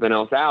figure something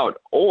else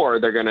out, or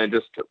they're going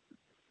to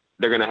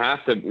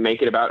have to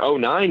make it about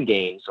 9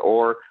 games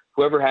or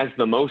whoever has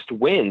the most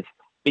wins.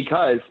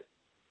 Because,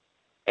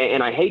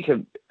 and I hate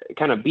to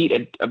kind of beat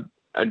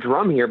a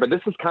drum here, but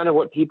this is kind of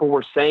what people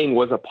were saying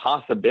was a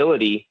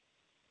possibility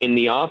in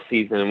the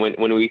offseason,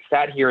 when we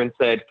sat here and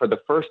said, for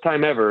the first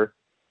time ever,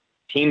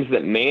 teams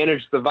that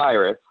manage the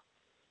virus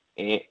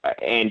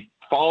and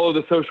follow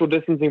the social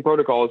distancing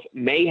protocols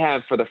may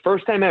have, for the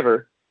first time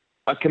ever,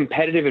 a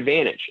competitive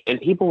advantage.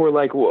 And people were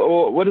like,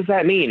 well, what does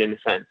that mean in a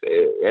sense?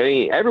 I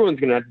mean,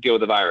 everyone's going to have to deal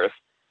with the virus.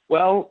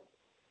 Well,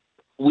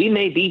 we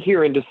may be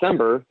here in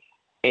December,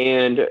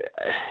 and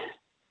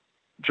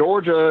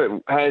Georgia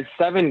has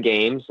 7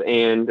 games,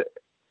 and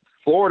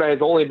Florida has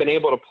only been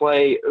able to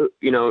play,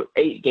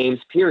 8 games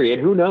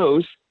period. Who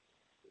knows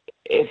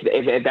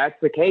if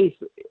that's the case?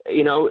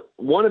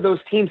 One of those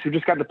teams who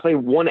just got to play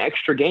 1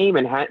 extra game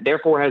and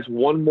therefore has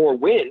 1 more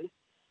win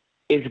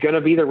is going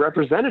to be the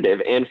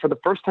representative. And for the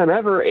first time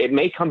ever, it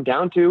may come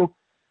down to,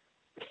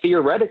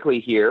 theoretically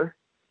here,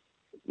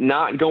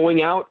 not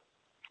going out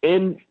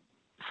and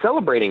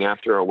celebrating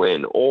after a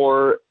win,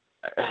 or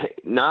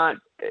not,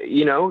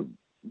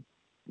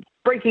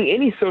 breaking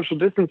any social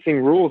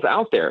distancing rules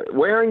out there,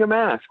 wearing a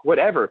mask,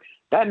 whatever.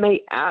 That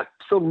may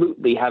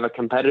absolutely have a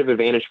competitive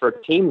advantage for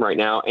a team right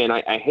now. And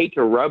I hate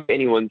to rub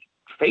anyone's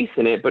face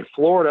in it, but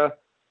Florida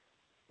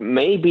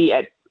may be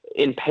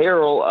in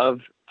peril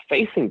of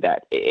facing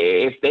that.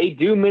 If they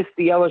do miss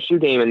the LSU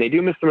game and they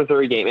do miss the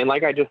Missouri game, and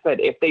like I just said,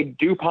 if they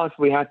do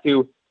possibly have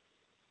to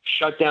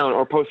shut down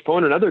or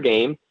postpone another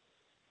game,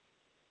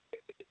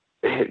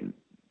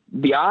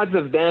 the odds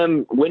of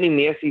them winning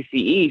the SEC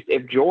East,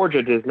 if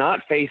Georgia does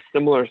not face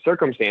similar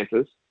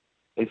circumstances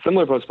and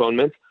similar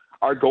postponements,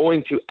 are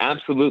going to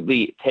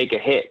absolutely take a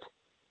hit,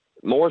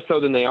 more so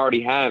than they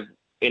already have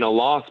in a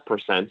loss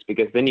percent,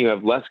 because then you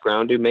have less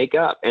ground to make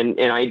up. And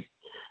I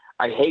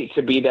hate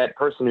to be that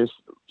person who's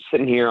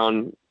sitting here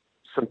on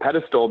some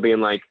pedestal being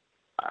like,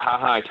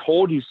 haha, I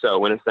told you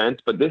so, in a sense.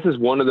 But this is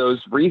one of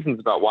those reasons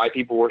about why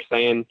people were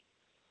saying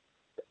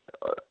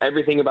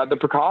everything about the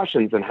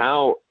precautions and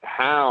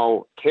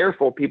how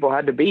careful people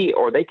had to be,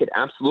 or they could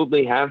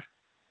absolutely have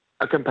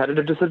a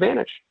competitive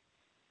disadvantage.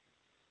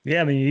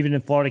 Yeah, I mean, even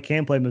if Florida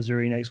can play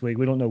Missouri next week,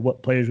 we don't know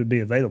what players would be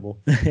available.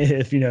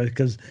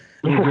 Because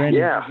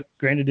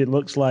granted, it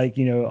looks like,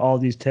 all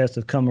these tests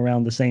have come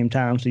around the same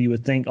time, so you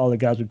would think all the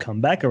guys would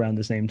come back around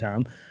the same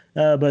time.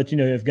 But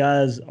if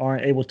guys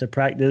aren't able to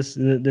practice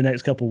the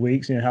next couple of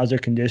weeks, how's their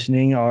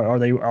conditioning?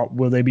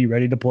 Will they be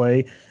ready to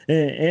play?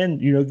 And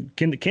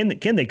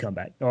can they come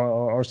back?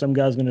 Or are some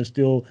guys going to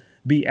still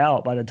be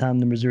out by the time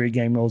the Missouri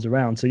game rolls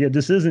around. So, yeah,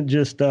 this isn't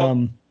just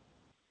go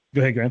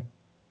ahead, Graham.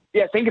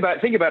 Yeah, think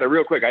about it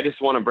real quick. I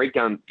just want to break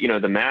down,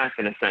 the math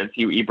in a sense.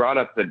 You brought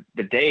up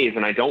the days,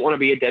 and I don't want to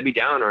be a Debbie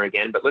Downer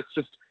again, but let's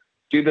just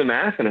do the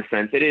math in a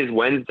sense. It is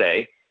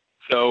Wednesday.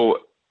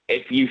 So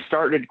if you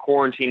started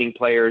quarantining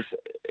players,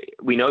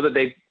 we know that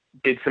they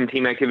did some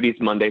team activities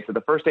Monday. So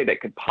the first day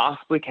that could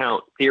possibly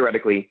count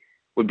theoretically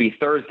would be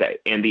Thursday.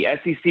 And the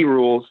SEC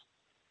rules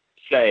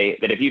say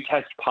that if you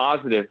test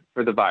positive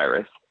for the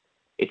virus,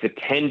 it's a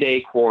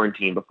 10-day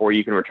quarantine before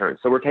you can return.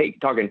 So we're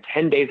talking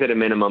 10 days at a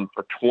minimum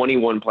for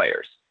 21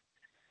 players.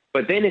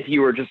 But then if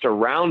you were just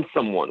around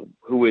someone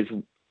who is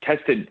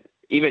tested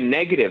even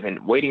negative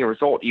and waiting a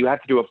result, you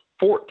have to do a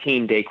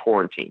 14-day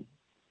quarantine.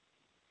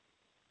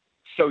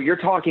 So you're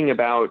talking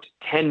about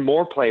 10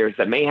 more players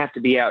that may have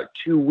to be out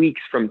 2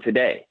 weeks from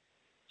today.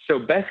 So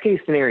best case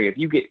scenario, if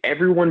you get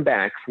everyone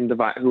back from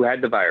who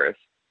had the virus,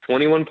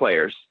 21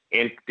 players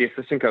and the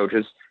assistant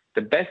coaches,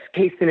 the best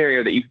case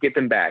scenario that you could get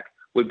them back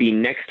would be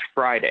next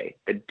Friday,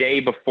 the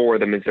day before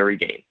the Missouri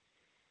game.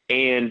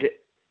 And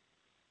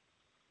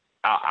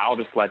I'll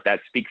just let that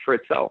speak for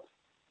itself.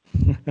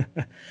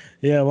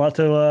 Yeah, a lot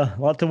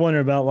to wonder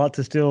about, a lot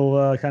to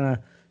still kind of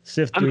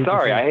sift through. I'm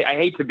sorry. I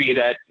hate to be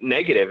that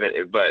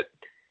negative, but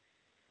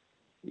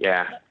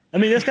yeah. I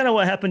mean, that's kind of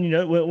what happened,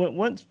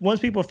 once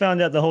people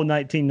found out the whole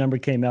 19 number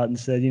came out and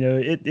said,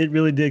 it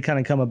really did kind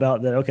of come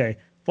about that, okay,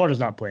 Florida's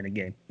not playing a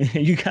game.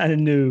 You kind of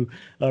knew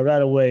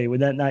right away when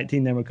that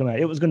 19 number come out,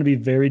 it was going to be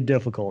very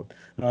difficult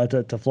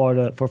for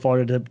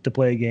Florida to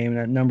play a game. And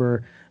that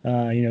number,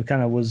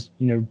 kind of was,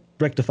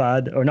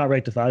 rectified, or not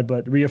rectified,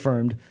 but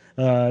reaffirmed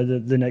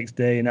the next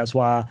day. And that's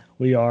why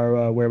we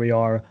are where we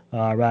are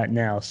right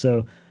now.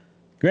 So,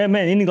 Graham,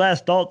 man, any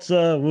last thoughts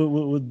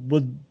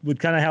with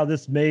kind of how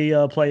this may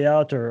play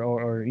out,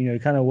 or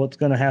kind of what's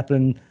going to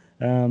happen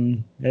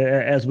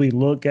as we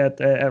look at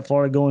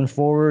Florida going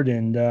forward?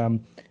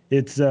 And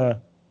it's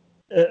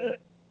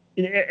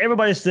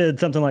everybody said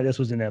something like this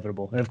was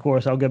inevitable. And of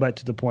course, I'll go back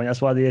to the point.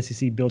 That's why the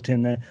SEC built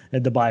in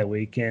the bye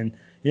week, and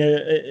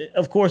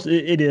of course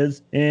it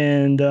is.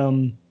 And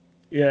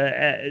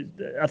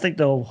I think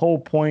the whole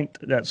point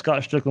that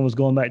Scott Strickland was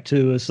going back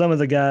to is some of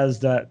the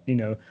guys that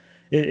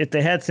if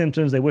they had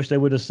symptoms, they wish they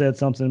would have said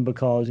something,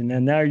 because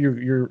and now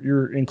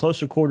you're in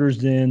closer quarters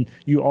than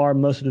you are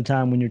most of the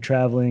time when you're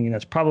traveling, and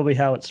that's probably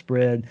how it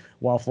spread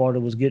while Florida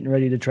was getting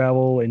ready to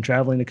travel and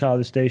traveling to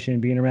College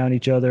Station, being around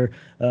each other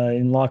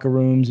in locker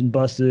rooms and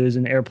buses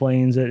and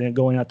airplanes and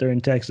going out there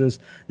in Texas.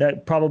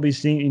 That probably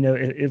seemed,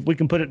 if we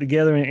can put it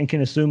together and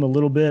can assume a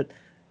little bit,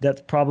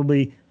 that's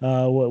probably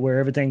where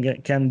everything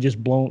kind of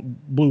just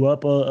blew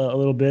up a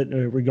little bit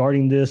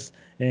regarding this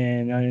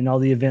and all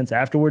the events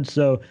afterwards.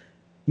 So,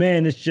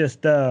 man, it's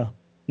just, I'll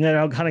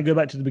kind of go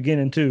back to the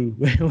beginning too.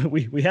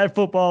 we had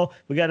football,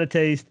 we got a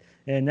taste,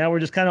 and now we're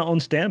just kind of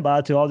on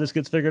standby till all this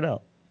gets figured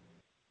out.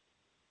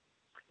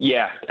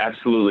 Yeah,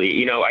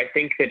 absolutely. I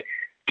think that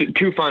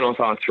two final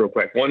thoughts real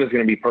quick. One is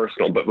going to be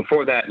personal, but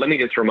before that, let me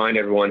just remind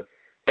everyone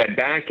that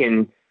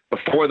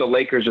before the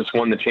Lakers just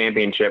won the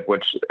championship,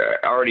 which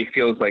already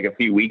feels like a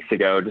few weeks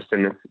ago, just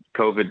in this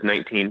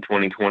COVID-19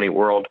 2020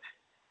 world,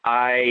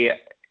 I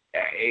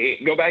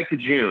go back to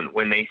June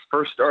when they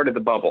first started the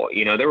bubble.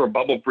 There were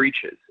bubble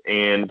breaches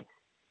and,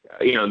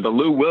 the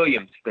Lou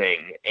Williams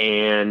thing,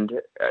 and,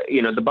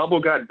 the bubble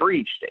got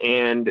breached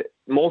and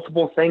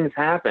multiple things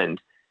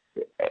happened.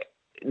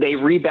 They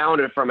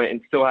rebounded from it and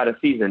still had a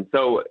season.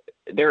 So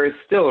there is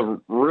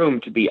still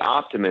room to be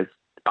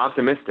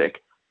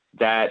optimistic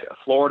that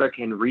Florida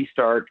can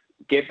restart,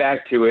 get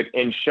back to it,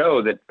 and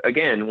show that,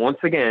 once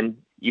again,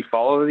 you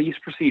follow these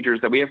procedures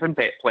that we have in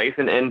place.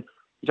 And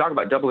you talk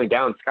about doubling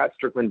down. Scott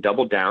Strickland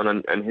doubled down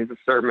on his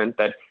assertion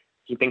that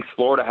he thinks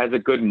Florida has a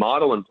good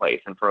model in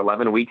place. And for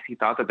 11 weeks, he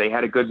thought that they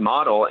had a good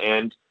model,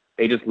 and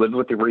they just lived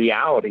with the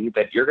reality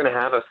that you're going to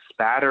have a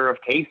spatter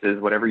of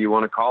cases, whatever you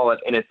want to call it.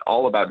 And it's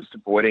all about just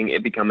avoiding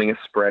it becoming a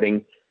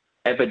spreading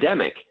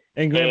epidemic.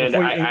 And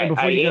Graham,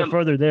 before you go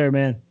further there,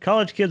 man,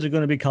 college kids are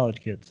going to be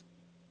college kids.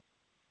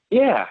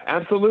 Yeah,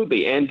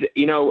 absolutely. And,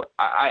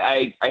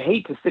 I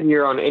hate to sit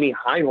here on any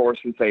high horse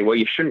and say, well,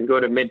 you shouldn't go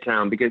to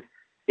Midtown because,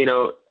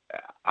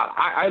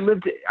 I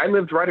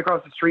lived right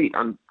across the street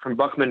from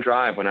Buckman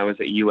Drive when I was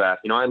at UF.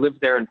 I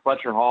lived there in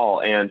Fletcher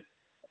Hall. And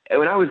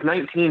when I was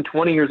 19,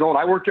 20 years old,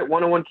 I worked at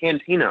 101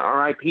 Cantina,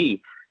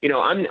 RIP.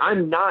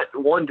 I'm not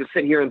one to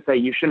sit here and say,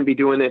 you shouldn't be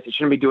doing this, you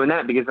shouldn't be doing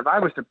that. Because if I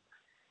was to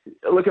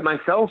look at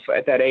myself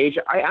at that age,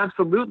 I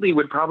absolutely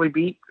would probably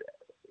be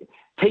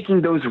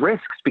taking those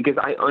risks because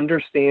I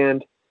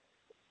understand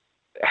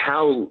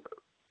how,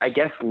 I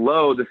guess,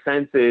 low the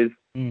sense is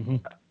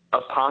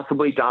of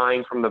possibly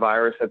dying from the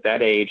virus at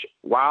that age,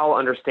 while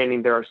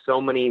understanding there are so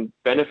many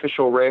benefits,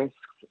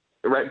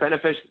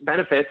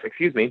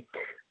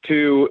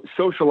 to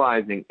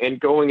socializing and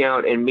going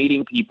out and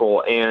meeting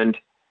people and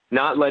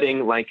not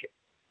letting, like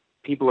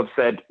people have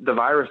said, the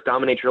virus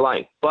dominate your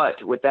life.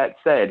 But with that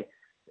said,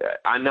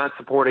 I'm not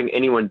supporting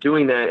anyone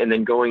doing that and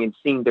then going and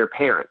seeing their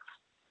parents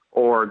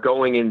or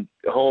going in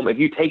home, if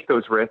you take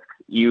those risks,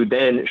 you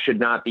then should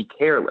not be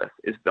careless.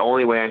 Is the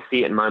only way I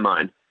see it in my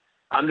mind.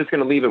 I'm just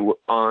going to leave it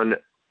on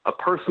a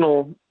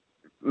personal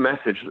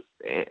message.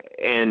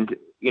 And,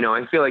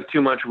 I feel like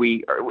too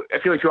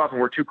often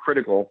we're too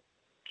critical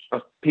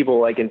of people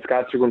like in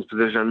Scott Strickland's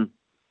position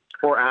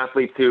or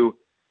athletes who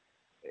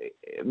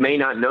may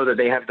not know that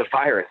they have the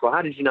virus. Well,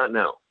 how did you not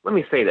know? Let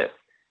me say this.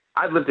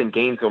 I've lived in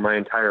Gainesville my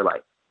entire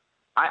life.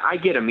 I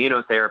get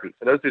immunotherapy.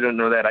 For those who don't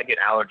know that, I get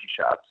allergy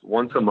shots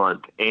once a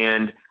month.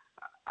 And,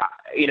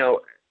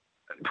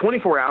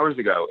 24 hours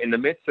ago, in the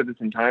midst of this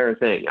entire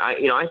thing,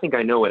 I think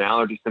I know what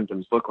allergy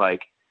symptoms look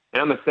like.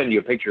 And I'm going to send you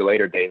a picture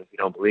later, Dave, if you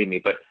don't believe me.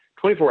 But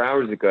 24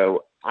 hours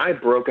ago, I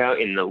broke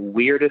out in the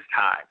weirdest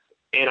hives.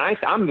 And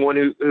I'm one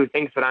who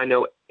thinks that I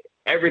know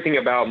everything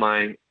about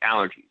my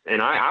allergies.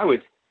 And I was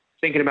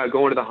thinking about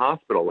going to the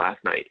hospital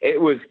last night. It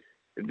was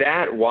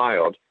that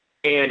wild.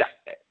 And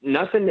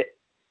nothing,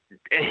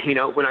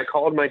 when I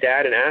called my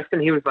dad and asked him,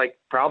 he was like,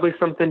 probably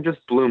something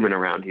just blooming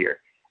around here.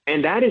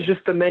 And that is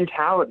just the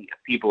mentality of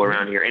people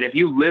around here. And if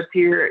you lived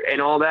here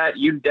and all that,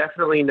 you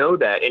definitely know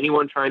that.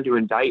 Anyone trying to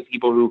indict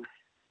people who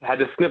had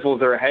the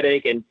sniffles or a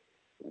headache and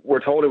were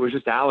told it was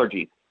just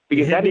allergies.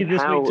 Because that is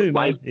how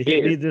life is. It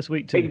hit me this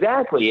week too.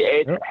 Exactly.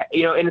 It's,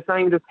 and it's not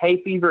even just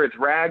hay fever. It's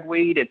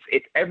ragweed.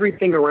 It's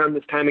everything around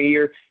this time of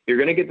year. You're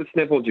going to get the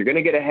sniffles. You're going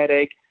to get a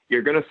headache.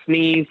 You're going to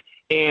sneeze.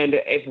 And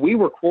if we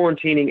were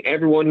quarantining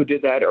everyone who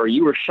did that, or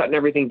you were shutting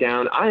everything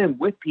down, I am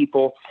with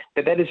people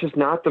that is just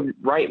not the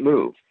right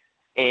move.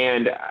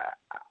 And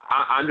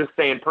I'm just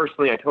saying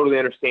personally, I totally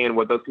understand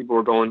what those people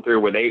were going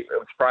through. It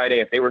was Friday,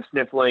 if they were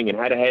sniffling and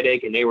had a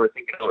headache and they were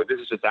thinking, oh, this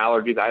is just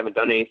allergies. I haven't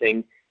done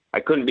anything.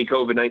 I couldn't be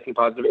COVID-19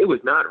 positive. It was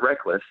not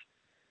reckless.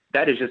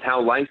 That is just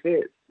how life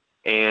is.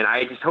 And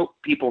I just hope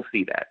people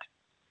see that.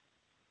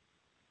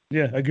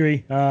 Yeah,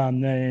 agree.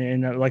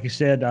 And like you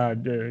said,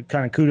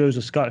 kind of kudos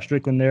to Scott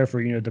Strickland there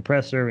for, the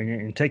presser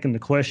and taking the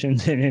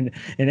questions and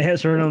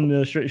answering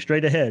them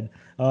straight ahead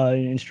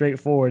and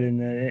straightforward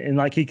and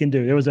like he can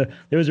do. There was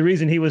a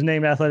reason he was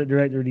named Athletic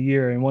Director of the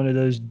Year, and one of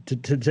those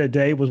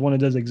today was one of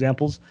those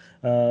examples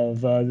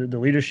of the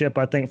leadership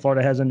I think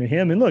Florida has under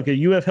him. And look,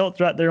 UF Health's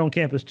right there on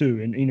campus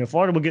too, and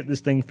Florida will get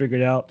this thing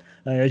figured out.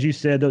 As you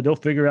said, they'll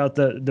figure out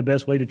the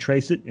best way to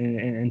trace it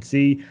and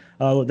see.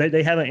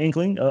 They have an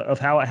inkling of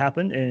how it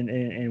happened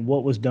and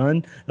what was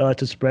done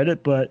to spread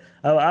it. But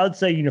I would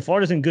say,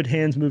 Florida's in good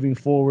hands moving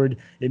forward.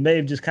 It may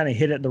have just kind of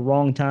hit at the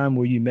wrong time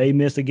where you may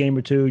miss a game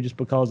or two just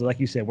because, like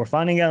you said, we're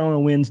finding out on a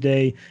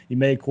Wednesday. You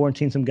may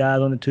quarantine some guys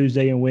on a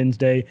Tuesday and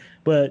Wednesday.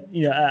 But,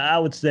 I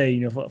would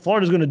say,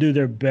 Florida's going to do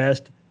their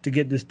best to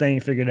get this thing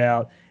figured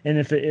out. And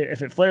if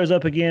it flares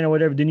up again or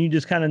whatever, then you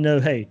just kind of know,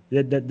 hey,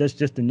 that's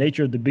just the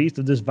nature of the beast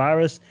of this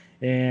virus.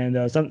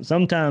 And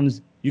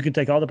sometimes you can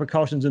take all the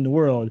precautions in the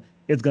world.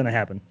 It's going to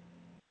happen.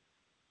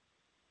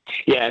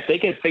 Yeah, if they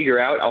can figure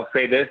out, I'll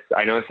say this,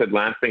 I know I said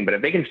last thing, but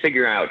if they can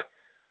figure out,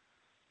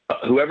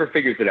 whoever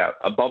figures it out,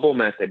 a bubble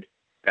method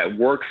that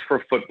works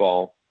for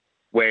football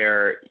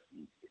where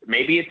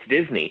maybe it's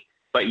Disney,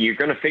 but you're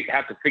going to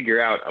have to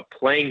figure out a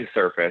playing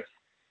surface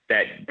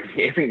that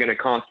isn't going to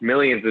cost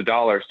millions of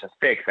dollars to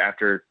fix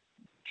after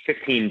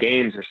 15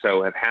 games or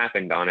so have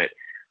happened on it.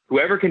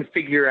 Whoever can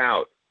figure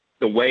out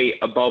the way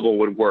a bubble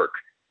would work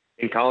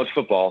in college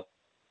football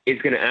is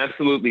going to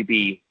absolutely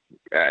be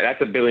that's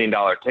 $1 billion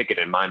ticket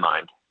in my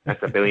mind. That's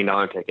 $1 billion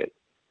ticket.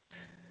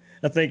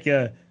 I think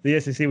the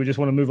SEC would just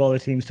want to move all the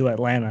teams to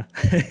Atlanta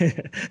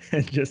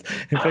and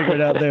figure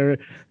it out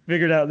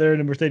there in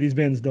the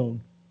Mercedes-Benz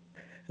Dome.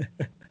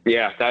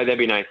 Yeah, that'd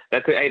be nice.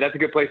 That's a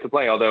good place to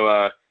play.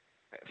 Although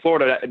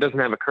Florida doesn't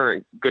have a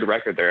current good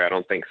record there, I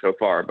don't think so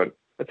far, but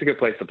that's a good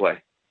place to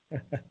play.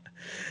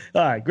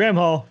 All right, Graham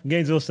Hall,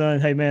 Gainesville Sun.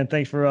 Hey, man,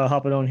 thanks for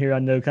hopping on here. I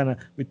know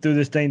we threw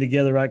this thing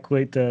together right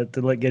quick to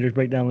let Gators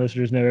Breakdown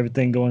listeners know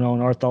everything going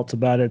on, our thoughts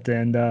about it,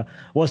 and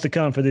what's to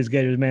come for these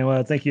Gators, man.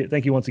 Well, thank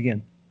you once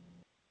again.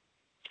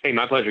 Hey,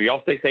 my pleasure.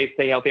 Y'all stay safe,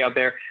 stay healthy out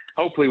there.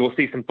 Hopefully we'll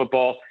see some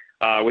football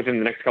within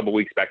the next couple of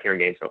weeks back here in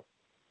Gainesville.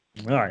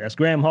 All right, that's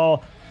Graham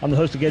Hall. I'm the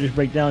host of Gators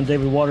Breakdown,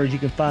 David Waters. You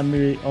can find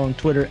me on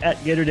Twitter at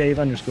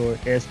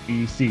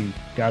GatorDave_SEC.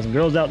 Guys and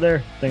girls out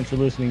there, thanks for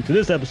listening to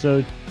this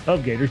episode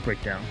of Gators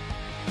Breakdown.